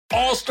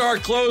All-star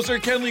closer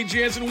Kenley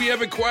Jansen, we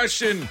have a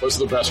question. What's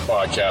the best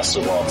podcast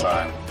of all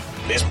time?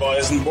 Baseball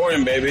isn't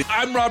boring, baby.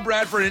 I'm Rob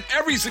Bradford, and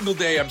every single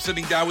day I'm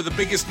sitting down with the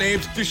biggest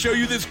names to show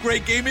you this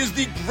great game is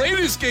the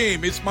greatest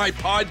game. It's my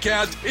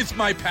podcast. It's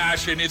my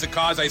passion. It's a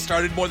cause I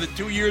started more than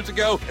 2 years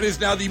ago and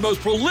is now the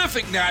most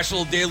prolific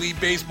national daily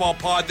baseball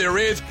pod there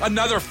is.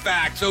 Another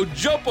fact. So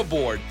jump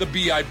aboard the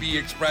BIB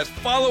Express.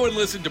 Follow and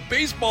listen to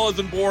Baseball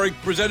Isn't Boring,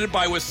 presented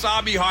by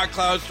Wasabi Hot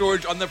Cloud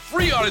Storage on the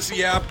free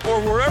Odyssey app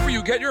or wherever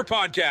you get your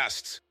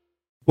podcasts.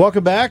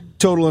 Welcome back.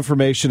 Total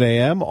Information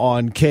AM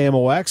on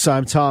KMOX.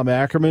 I'm Tom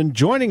Ackerman.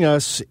 Joining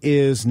us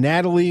is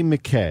Natalie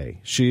MacKay.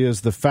 She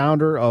is the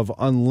founder of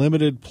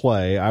Unlimited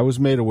Play. I was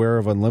made aware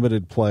of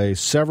Unlimited Play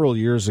several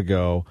years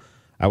ago.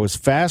 I was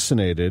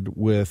fascinated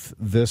with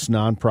this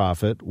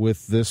nonprofit,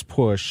 with this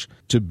push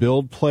to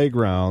build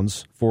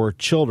playgrounds for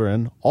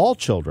children, all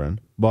children,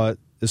 but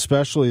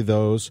especially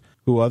those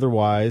who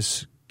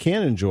otherwise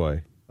can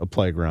enjoy a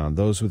playground,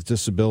 those with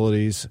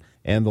disabilities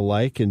and the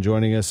like. And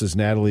joining us is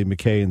Natalie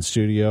MacKay in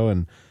studio.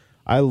 And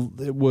I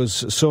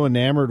was so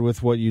enamored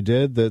with what you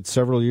did that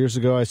several years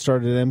ago I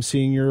started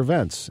emceeing your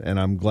events. And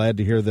I'm glad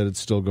to hear that it's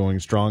still going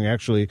strong,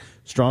 actually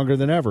stronger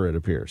than ever, it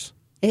appears.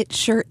 It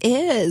sure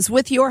is.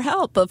 With your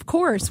help, of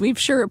course. We've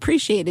sure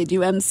appreciated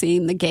you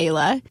emceeing the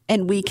gala.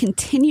 And we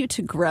continue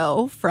to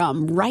grow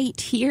from right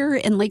here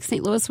in Lake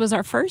St. Louis was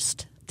our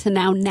first to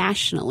now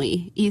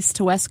nationally, east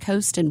to west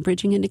coast and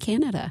bridging into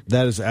Canada.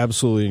 That is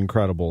absolutely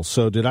incredible.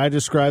 So did I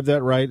describe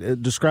that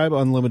right? Describe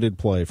Unlimited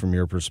Play from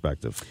your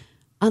perspective.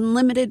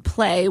 Unlimited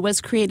Play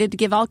was created to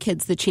give all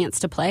kids the chance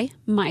to play.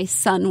 My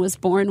son was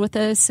born with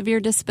a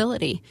severe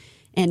disability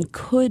and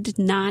could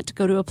not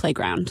go to a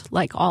playground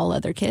like all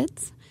other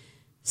kids.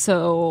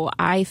 So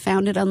I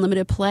founded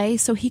Unlimited Play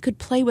so he could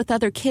play with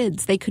other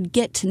kids. They could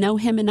get to know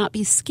him and not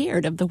be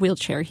scared of the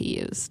wheelchair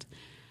he used.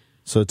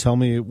 So tell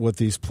me what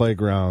these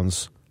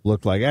playgrounds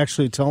look like.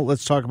 Actually,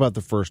 let's talk about the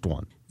first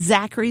one.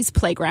 Zachary's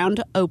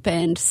Playground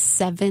opened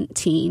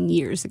 17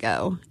 years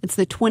ago. It's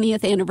the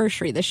 20th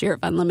anniversary this year of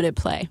Unlimited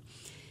Play.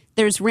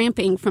 There's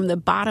ramping from the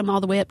bottom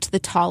all the way up to the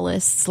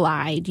tallest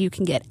slide. You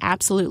can get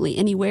absolutely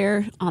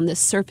anywhere on this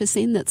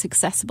surfacing that's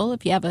accessible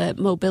if you have a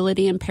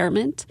mobility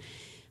impairment.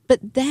 But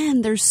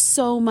then there's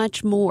so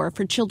much more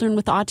for children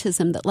with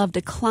autism that love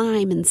to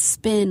climb and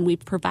spin.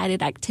 We've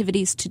provided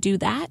activities to do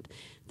that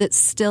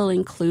still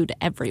include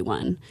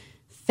everyone.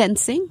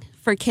 Fencing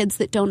for kids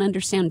that don't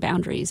understand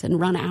boundaries and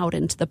run out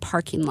into the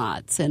parking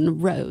lots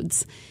and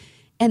roads.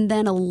 And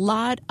then a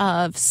lot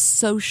of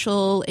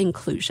social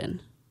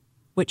inclusion,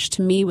 which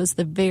to me was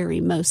the very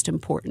most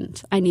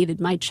important. I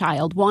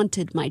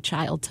wanted my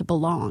child to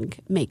belong,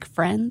 make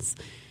friends.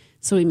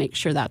 So we make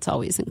sure that's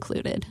always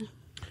included.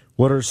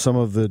 What are some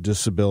of the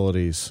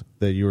disabilities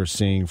that you are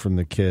seeing from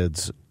the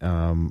kids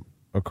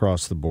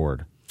across the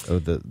board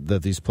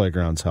that these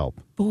playgrounds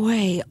help?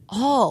 Boy,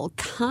 all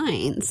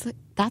kinds.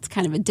 That's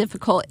kind of a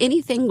difficult.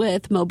 Anything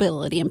with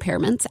mobility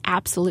impairments,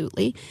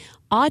 absolutely.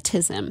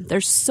 Autism.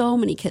 There's so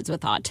many kids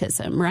with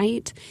autism,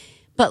 right?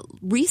 But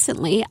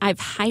recently, I've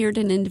hired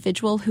an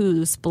individual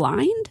who's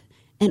blind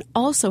and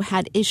also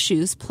had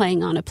issues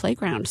playing on a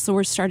playground. So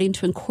we're starting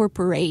to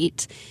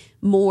incorporate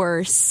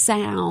more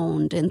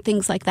sound and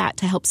things like that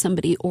to help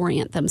somebody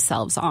orient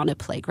themselves on a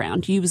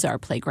playground, use our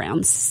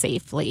playgrounds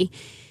safely.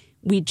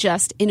 We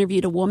just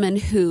interviewed a woman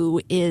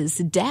who is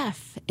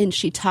deaf, and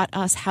she taught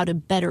us how to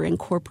better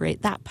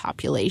incorporate that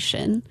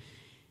population.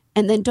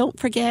 And then don't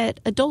forget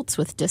adults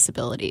with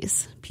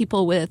disabilities,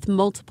 people with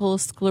multiple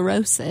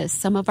sclerosis,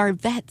 some of our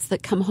vets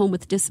that come home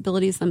with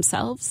disabilities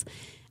themselves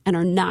and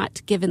are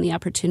not given the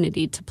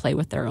opportunity to play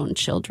with their own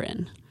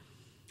children.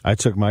 I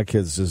took my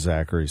kids to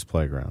Zachary's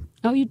Playground.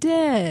 Oh, you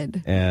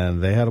did?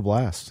 And they had a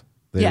blast.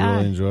 They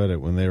really enjoyed it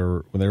when they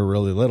were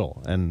really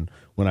little. And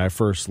when I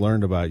first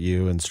learned about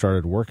you and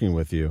started working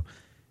with you,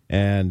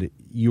 and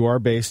you are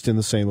based in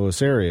the St.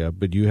 Louis area,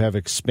 but you have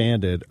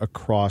expanded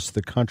across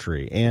the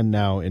country and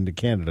now into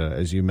Canada,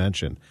 as you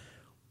mentioned.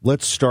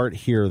 Let's start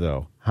here,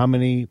 though. How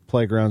many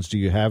playgrounds do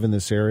you have in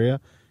this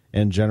area?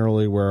 And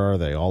generally, where are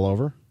they? All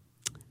over?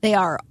 They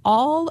are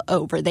all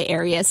over the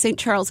area. St.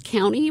 Charles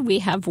County, we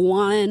have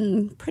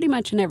one pretty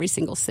much in every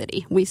single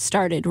city. We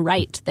started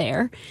right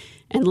there.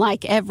 And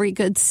like every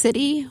good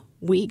city,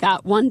 we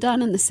got one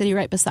done, and the city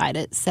right beside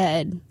it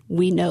said,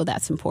 we know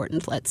that's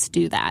important. Let's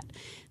do that.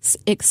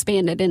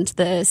 Expanded into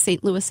the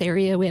St. Louis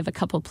area. We have a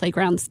couple of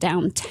playgrounds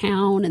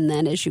downtown. And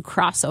then as you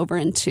cross over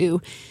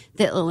into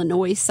the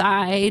Illinois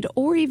side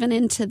or even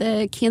into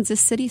the Kansas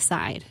City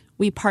side,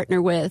 we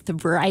partner with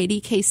Variety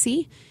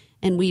KC.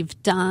 And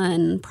we've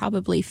done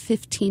probably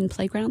 15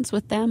 playgrounds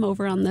with them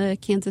over on the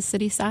Kansas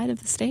City side of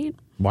the state.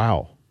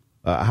 Wow.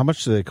 How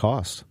much do they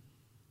cost?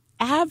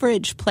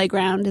 Average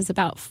playground is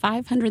about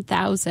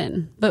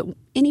 $500,000, but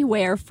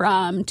anywhere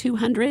from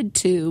 $200,000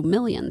 to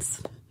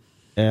millions.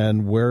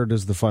 And where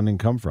does the funding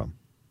come from?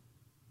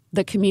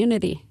 The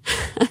community.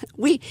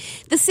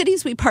 The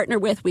cities we partner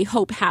with, we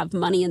hope have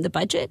money in the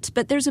budget,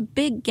 but there's a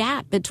big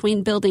gap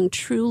between building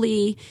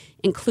truly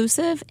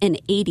inclusive and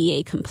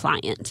ADA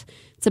compliant.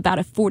 It's about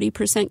a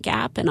 40%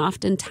 gap, and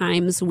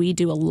oftentimes we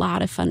do a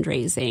lot of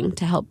fundraising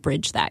to help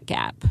bridge that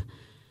gap.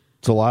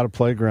 It's a lot of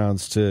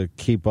playgrounds to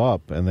keep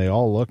up, and they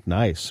all look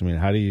nice. I mean,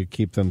 how do you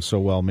keep them so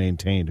well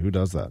maintained? Who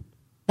does that?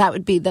 That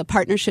would be the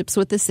partnerships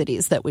with the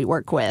cities that we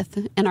work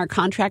with. In our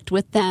contract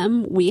with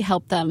them, we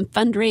help them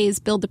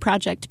fundraise, build the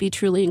project to be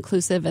truly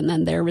inclusive, and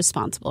then they're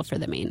responsible for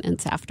the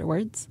maintenance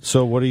afterwards.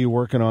 So what are you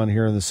working on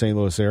here in the St.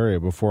 Louis area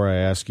before I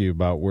ask you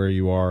about where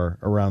you are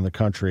around the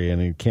country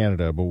and in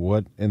Canada? But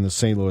what in the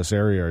St. Louis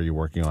area are you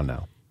working on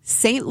now?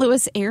 St.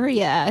 Louis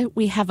area,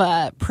 we have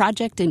a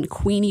project in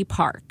Queenie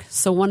Park,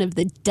 so one of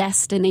the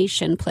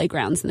destination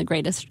playgrounds in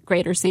the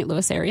greater St.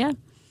 Louis area.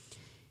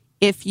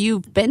 If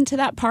you've been to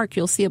that park,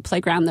 you'll see a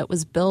playground that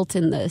was built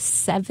in the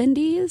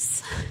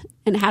 70s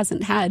and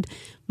hasn't had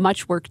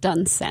much work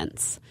done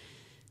since.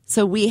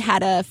 So we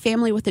had a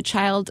family with a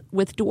child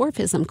with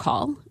dwarfism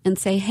call and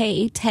say,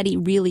 hey, Teddy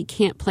really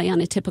can't play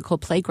on a typical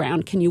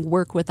playground. Can you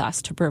work with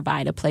us to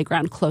provide a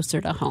playground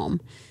closer to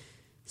home?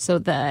 So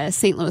the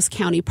St. Louis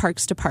County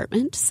Parks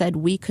Department said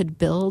we could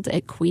build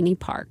at Queenie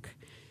Park.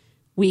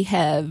 We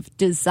have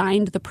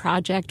designed the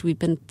project. We've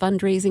been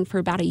fundraising for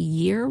about a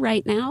year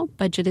right now.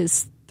 Budget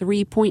is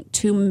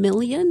 $3.2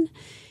 million,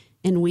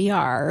 and we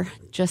are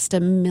just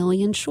 $1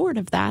 million short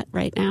of that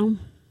right now.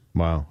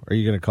 Wow. Are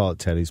you going to call it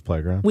Teddy's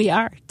Playground? We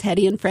are.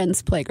 Teddy and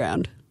Friends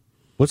Playground.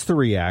 What's the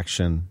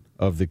reaction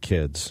of the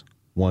kids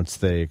once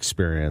they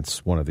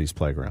experience one of these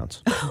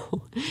playgrounds?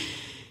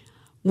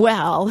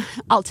 Well,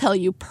 I'll tell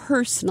you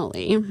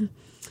personally,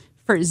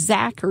 for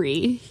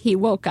Zachary, he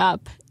woke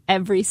up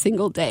every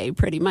single day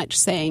pretty much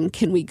saying,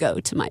 can we go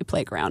to my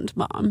playground,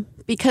 Mom?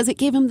 Because it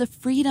gave him the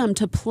freedom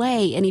to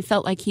play and he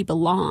felt like he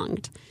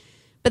belonged.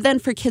 But then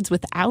for kids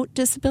without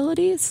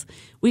disabilities,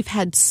 we've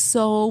had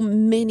so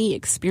many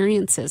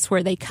experiences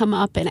where they come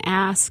up and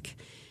ask,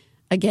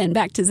 again,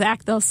 back to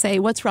Zach, they'll say,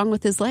 what's wrong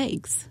with his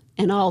legs?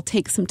 And I'll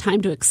take some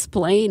time to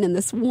explain. And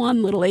this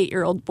one little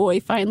 8-year-old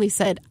boy finally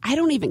said, I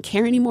don't even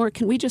care anymore.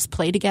 Can we just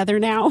play together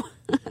now?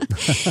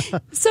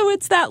 So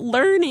it's that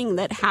learning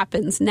that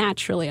happens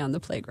naturally on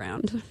the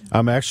playground.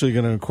 I'm actually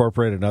going to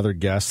incorporate another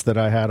guest that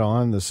I had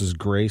on. This is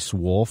Grace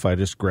Wolf. I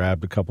just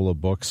grabbed a couple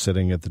of books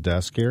sitting at the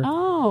desk here.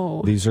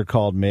 Oh. These are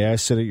called May I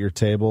Sit at Your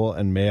Table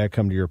and May I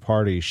Come to Your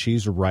Party.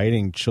 She's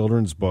writing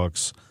children's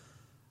books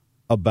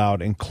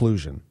about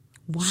inclusion.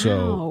 Wow.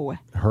 So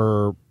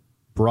her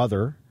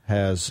brother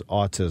has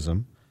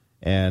autism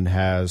and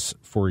has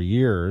for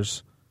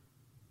years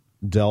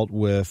dealt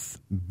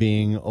with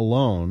being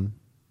alone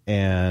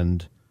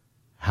and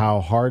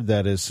how hard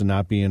that is to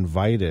not be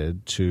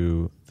invited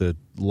to the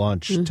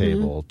lunch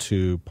table,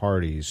 to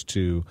parties,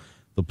 to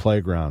the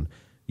playground.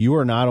 You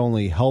are not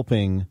only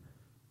helping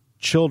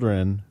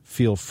children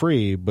feel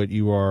free, but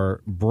you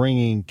are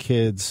bringing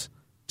kids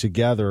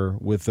together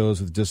with those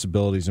with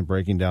disabilities and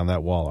breaking down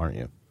that wall, aren't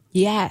you?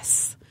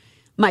 Yes.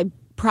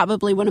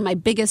 Probably one of my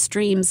biggest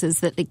dreams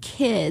is that the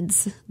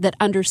kids that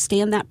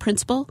understand that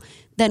principle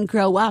then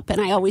grow up. And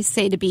I always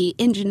say to be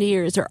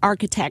engineers or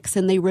architects,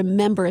 and they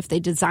remember if they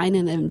design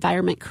an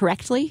environment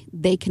correctly,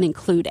 they can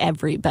include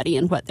everybody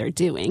in what they're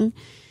doing.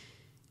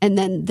 And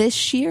then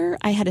this year,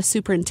 I had a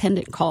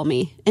superintendent call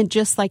me. And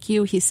just like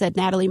you, he said,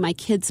 Natalie, my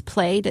kids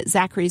played at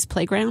Zachary's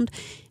playground,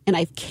 and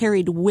I've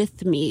carried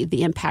with me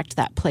the impact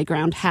that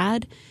playground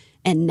had.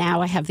 And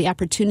now I have the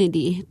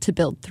opportunity to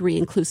build 3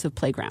 inclusive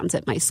playgrounds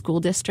at my school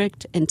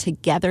district, and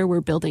together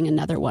we're building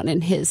another one in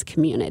his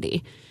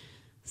community.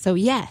 So,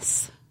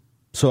 yes.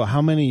 So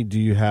how many do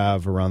you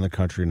have around the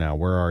country now?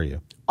 Where are you?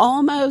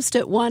 Almost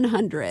at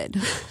 100.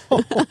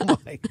 Oh,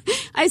 my.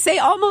 I say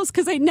almost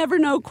because I never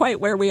know quite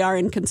where we are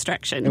in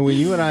construction. And when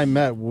you and I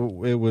met,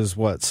 it was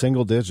what,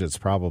 single digits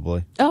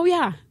probably? Oh,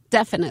 yeah.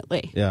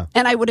 Definitely. Yeah.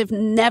 And I would have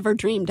never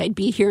dreamed I'd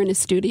be here in a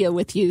studio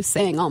with you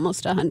saying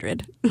almost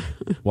 100.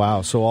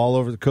 Wow. So all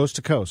over the coast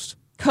to coast?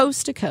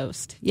 Coast to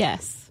coast,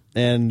 yes.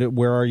 And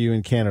where are you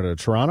in Canada?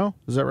 Toronto?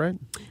 Is that right?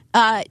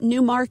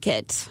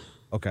 Newmarket.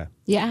 Okay.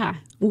 Yeah.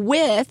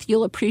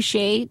 You'll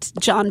appreciate,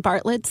 John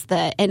Bartlett's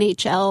the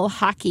NHL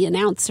hockey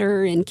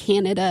announcer in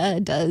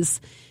Canada,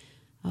 does,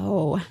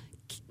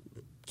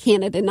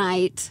 Canada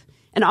Night,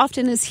 and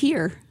often is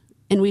here.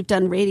 And we've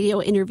done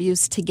radio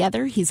interviews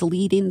together. He's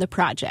leading the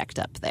project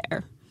up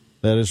there.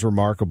 That is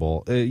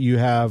remarkable. You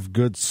have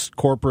good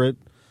corporate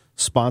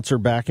sponsor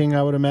backing,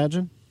 I would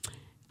imagine?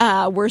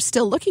 We're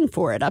still looking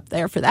for it up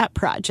there for that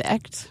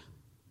project.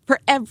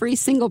 For every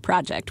single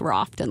project, we're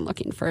often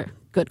looking for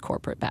good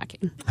corporate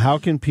backing. How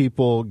can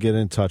people get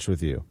in touch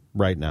with you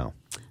right now?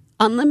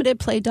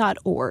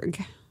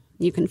 Unlimitedplay.org.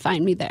 You can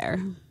find me there.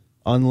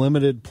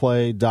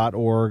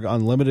 Unlimitedplay.org.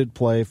 Unlimited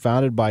Play,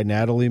 founded by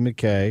Natalie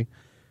MacKay,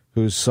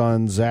 whose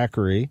son,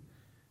 Zachary,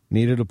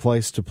 needed a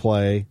place to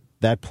play.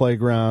 That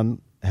playground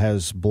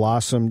has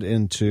blossomed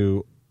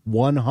into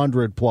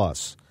 100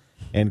 plus.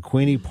 And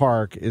Queenie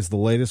Park is the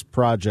latest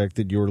project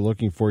that you were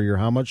looking for. You're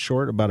how much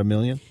short? About $1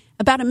 million?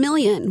 About $1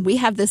 million. We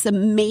have this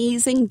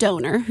amazing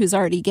donor who's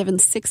already given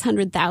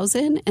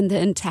 $600,000, and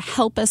then to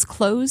help us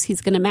close, he's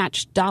going to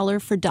match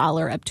dollar for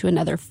dollar up to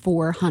another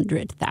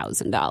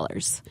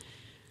 $400,000.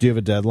 Do you have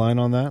a deadline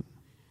on that?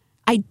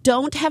 I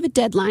don't have a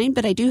deadline,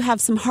 but I do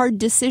have some hard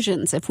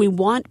decisions. If we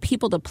want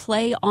people to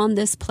play on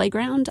this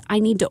playground, I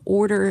need to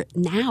order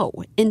now,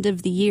 end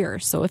of the year.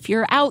 So if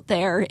you're out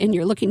there and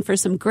you're looking for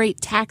some great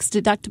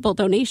tax-deductible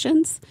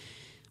donations,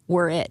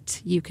 we're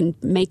it. You can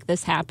make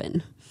this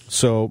happen.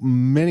 So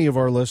many of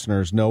our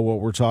listeners know what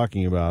we're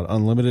talking about.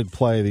 Unlimited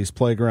play, these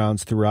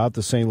playgrounds throughout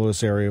the St.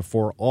 Louis area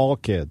for all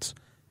kids.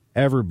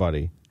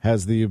 Everybody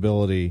has the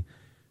ability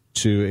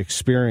to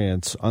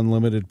experience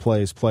Unlimited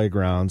Play's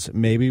playgrounds.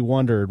 Maybe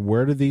wondered,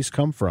 where did these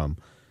come from?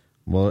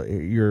 Well,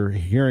 you're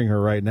hearing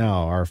her right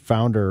now. Our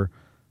founder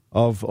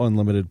of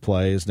Unlimited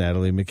Play is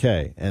Natalie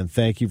MacKay. And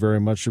thank you very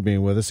much for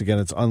being with us. Again,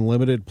 it's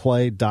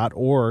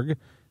unlimitedplay.org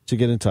to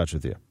get in touch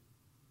with you.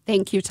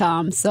 Thank you,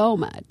 Tom, so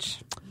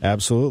much.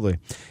 Absolutely.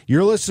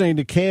 You're listening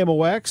to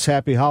KMOX.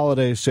 Happy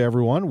holidays to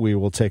everyone. We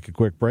will take a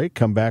quick break,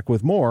 come back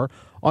with more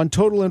on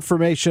Total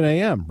Information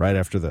AM right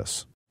after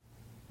this.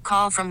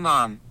 Call from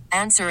mom.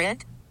 Answer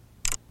it.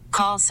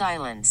 Call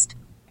silenced.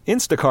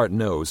 Instacart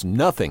knows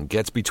nothing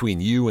gets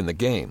between you and the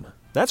game.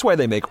 That's why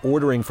they make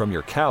ordering from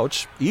your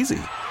couch easy.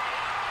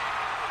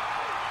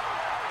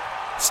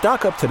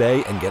 Stock up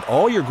today and get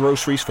all your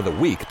groceries for the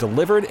week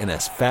delivered in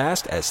as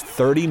fast as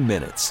 30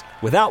 minutes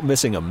without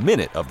missing a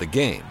minute of the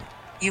game.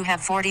 You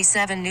have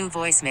 47 new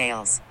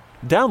voicemails.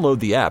 Download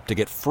the app to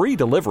get free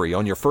delivery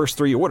on your first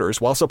 3 orders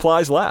while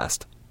supplies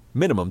last.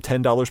 Minimum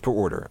 $10 per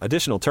order.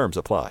 Additional terms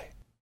apply.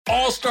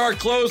 All-star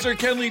closer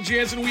Kenley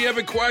Jansen, we have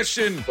a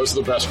question. What's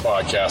the best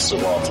podcast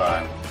of all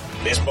time?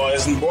 Baseball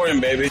isn't boring,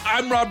 baby.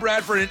 I'm Rob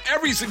Bradford, and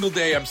every single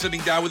day I'm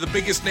sitting down with the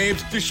biggest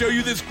names to show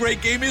you this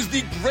great game is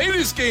the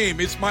greatest game.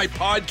 It's my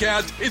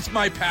podcast. It's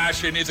my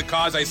passion. It's a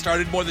cause I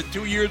started more than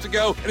 2 years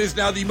ago and is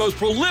now the most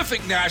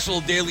prolific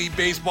national daily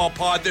baseball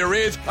pod there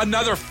is.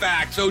 Another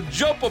fact, so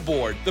jump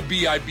aboard the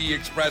BIB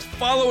Express.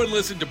 Follow and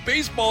listen to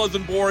Baseball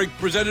Isn't Boring,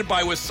 presented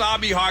by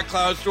Wasabi Hot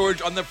Cloud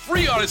Storage on the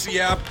free Odyssey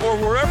app or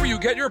wherever you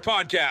get your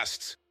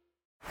podcasts.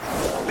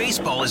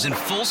 Baseball is in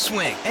full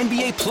swing.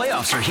 NBA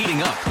playoffs are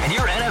heating up, and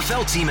your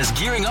NFL team is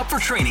gearing up for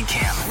training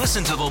camp.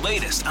 Listen to the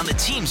latest on the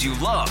teams you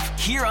love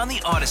here on the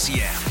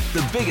Odyssey app.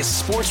 The biggest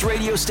sports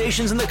radio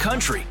stations in the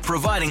country,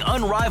 providing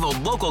unrivaled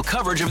local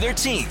coverage of their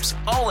teams,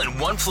 all in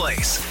one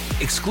place.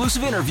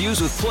 Exclusive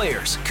interviews with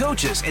players,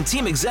 coaches, and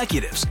team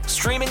executives,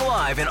 streaming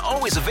live and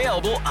always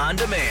available on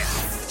demand.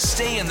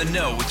 Stay in the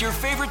know with your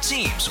favorite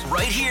teams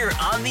right here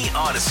on the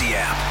Odyssey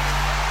app.